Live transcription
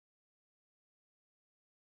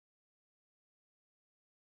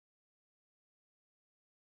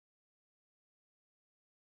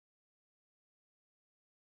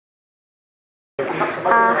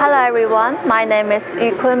Hello everyone, my name is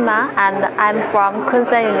Yukun and I'm from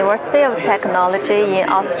Queensland University of Technology in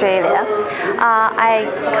Australia. I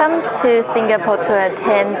come to Singapore to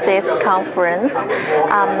attend this conference.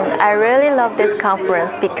 I really love this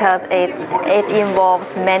conference because it involves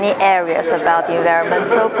many areas about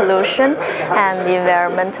environmental pollution and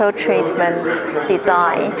environmental treatment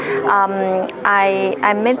design.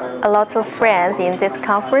 I met a lot of friends in this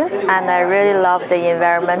conference and I really love the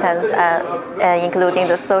environment and including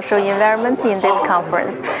the social environment in this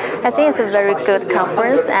conference. I think it's a very good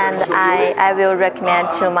conference and I will recommend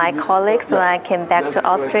to my colleagues when I came back to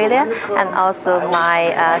Australia and also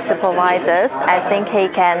my supervisors. I think he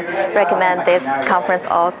can recommend this conference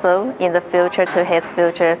also in the future to his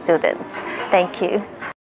future students. Thank you.